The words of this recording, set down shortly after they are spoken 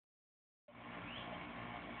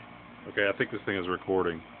Okay, I think this thing is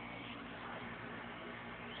recording.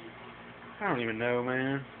 I don't even know,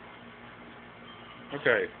 man.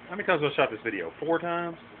 Okay, how many times have I shot this video? 4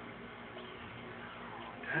 times?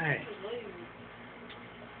 Dang.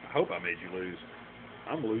 I hope I made you lose.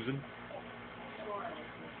 I'm losing.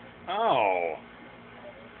 Oh.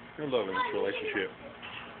 You're loving this relationship.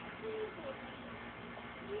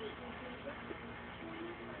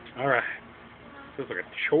 Alright. Feels like a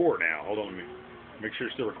chore now. Hold on, let me make sure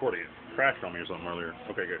you're still recording it. Crashed on me or something earlier.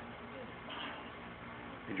 Okay, good.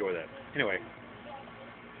 Enjoy that. Anyway,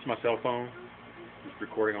 it's my cell phone. Just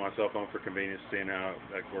recording on my cell phone for convenience, seeing how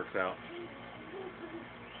that works out.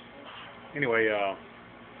 Anyway,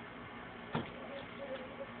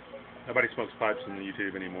 nobody smokes pipes in the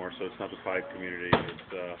YouTube anymore, so it's not the pipe community. It's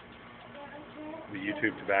the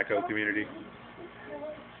YouTube tobacco community.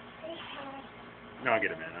 No, I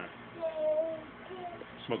get it, man. I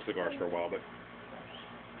smoked cigars for a while, but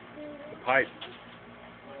the pipe,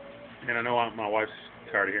 and I know my wife's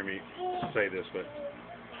tired of hearing me say this, but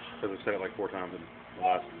because I've said it like 4 times in the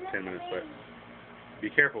last 10 minutes, but be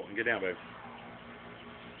careful and get down, babe.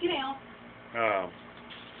 Get down.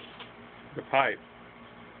 The pipe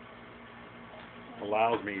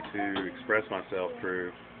allows me to express myself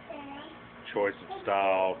through choice of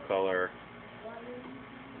style, color,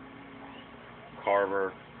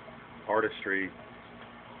 carver, artistry,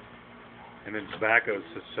 and then tobacco is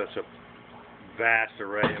just such a vast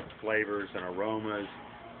array of flavors and aromas.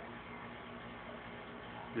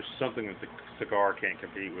 There's something that the cigar can't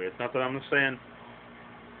compete with. Not that I'm just saying.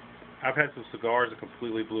 I've had some cigars that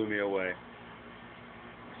completely blew me away.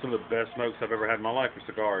 Some of the best smokes I've ever had in my life are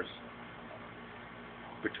cigars.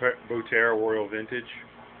 Butera Royal Vintage.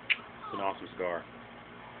 It's an awesome cigar.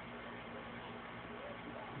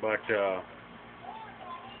 But I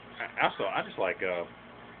just like the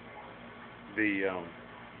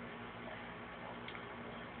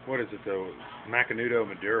what is it though? Macanudo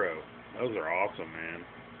Maduro. Those are awesome, man.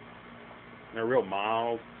 They're real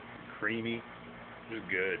mild, creamy, just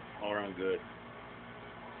good, all around good.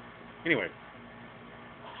 Anyway,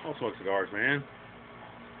 I don't smoke cigars, man.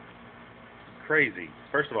 It's crazy.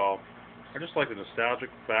 First of all, I just like the nostalgic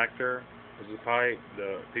factor of the pipe.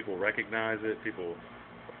 The people recognize it, people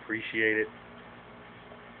appreciate it.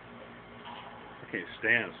 I can't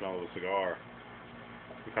stand the smell of a cigar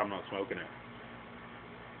if I'm not smoking it.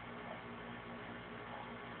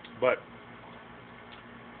 But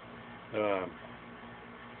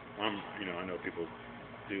I know people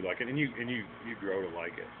do like it, and you grow to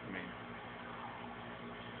like it. I mean,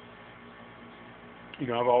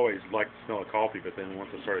 I've always liked the smell of coffee, but then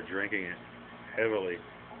once I started drinking it heavily,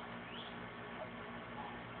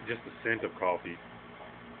 just the scent of coffee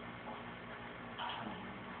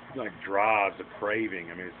like drives a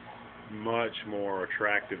craving. I mean, it's much more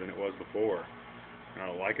attractive than it was before, and I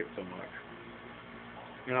like it so much.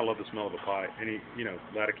 And I love the smell of a pipe.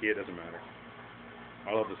 Latakia, it doesn't matter.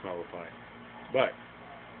 I love the smell of a pipe. But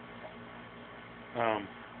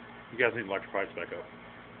you guys need to light your pipes back up.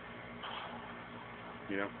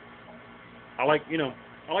 I like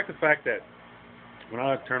the fact that when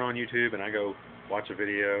I turn on YouTube and I go watch a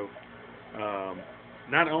video,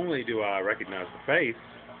 not only do I recognize the face,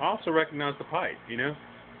 I also recognize the pipe. You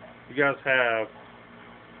guys have,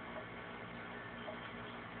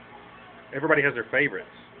 everybody has their favorites,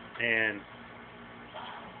 and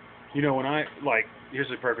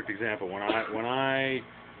here's a perfect example. When I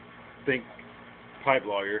think pipe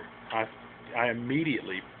lawyer, I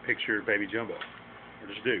immediately picture Baby Jumbo. I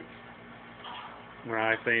just do. When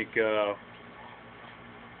I think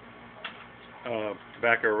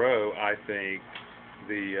Tobacco Row, I think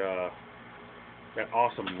that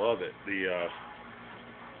awesome Love It, the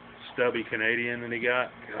stubby Canadian that he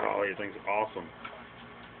got. Oh, he thing's awesome.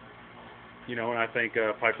 When I think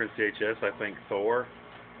Pipe Prince CHS, I think Thor.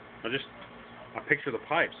 I picture the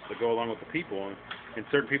pipes that go along with the people, and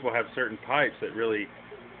certain people have certain pipes that really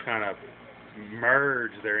kind of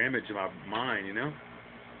merge their image in my mind,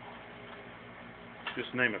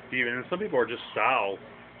 Just name a few, and then some people are just style,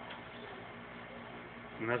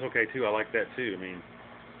 and that's okay too. I like that too. I mean,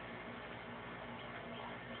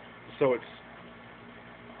 so it's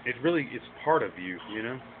part of you,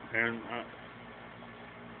 and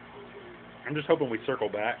I'm just hoping we circle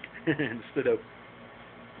back instead of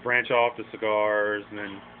branch off to cigars, and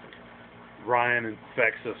then Ryan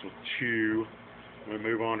infects us with chew. We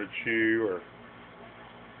move on to chew, or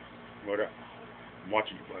whatever. I'm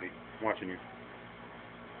watching you, buddy. I'm watching you.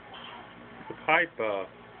 The pipe,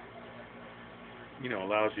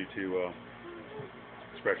 allows you to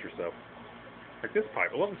express yourself. Like this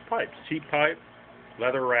pipe. I love this pipe. It's cheap pipe,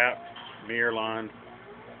 leather wrapped, mirror lined.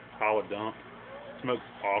 pile of dump. Smokes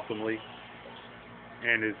awesomely,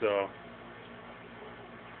 and is a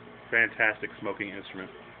fantastic smoking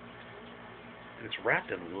instrument. And it's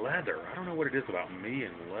wrapped in leather. I don't know what it is about me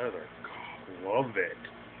and leather. God, love it.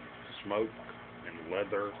 Smoke and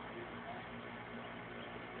leather.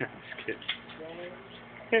 Just kidding.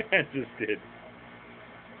 I just did.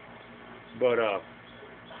 But I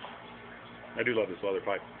do love this leather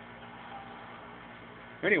pipe.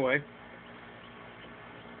 Anyway,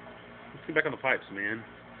 let's get back on the pipes, man.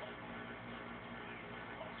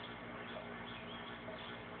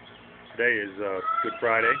 Today is Good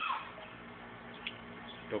Friday.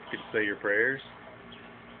 Don't forget to say your prayers.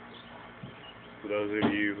 For those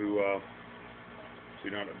of you who do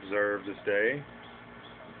not observe this day,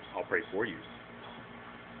 I'll pray for you.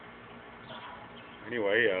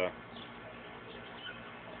 Anyway,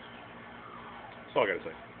 that's all I gotta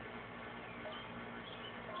say.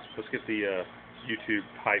 Let's get the YouTube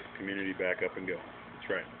pipe community back up and going. That's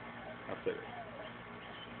right. I'll say that.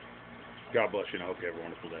 God bless you, and I hope you have a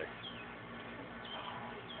wonderful day.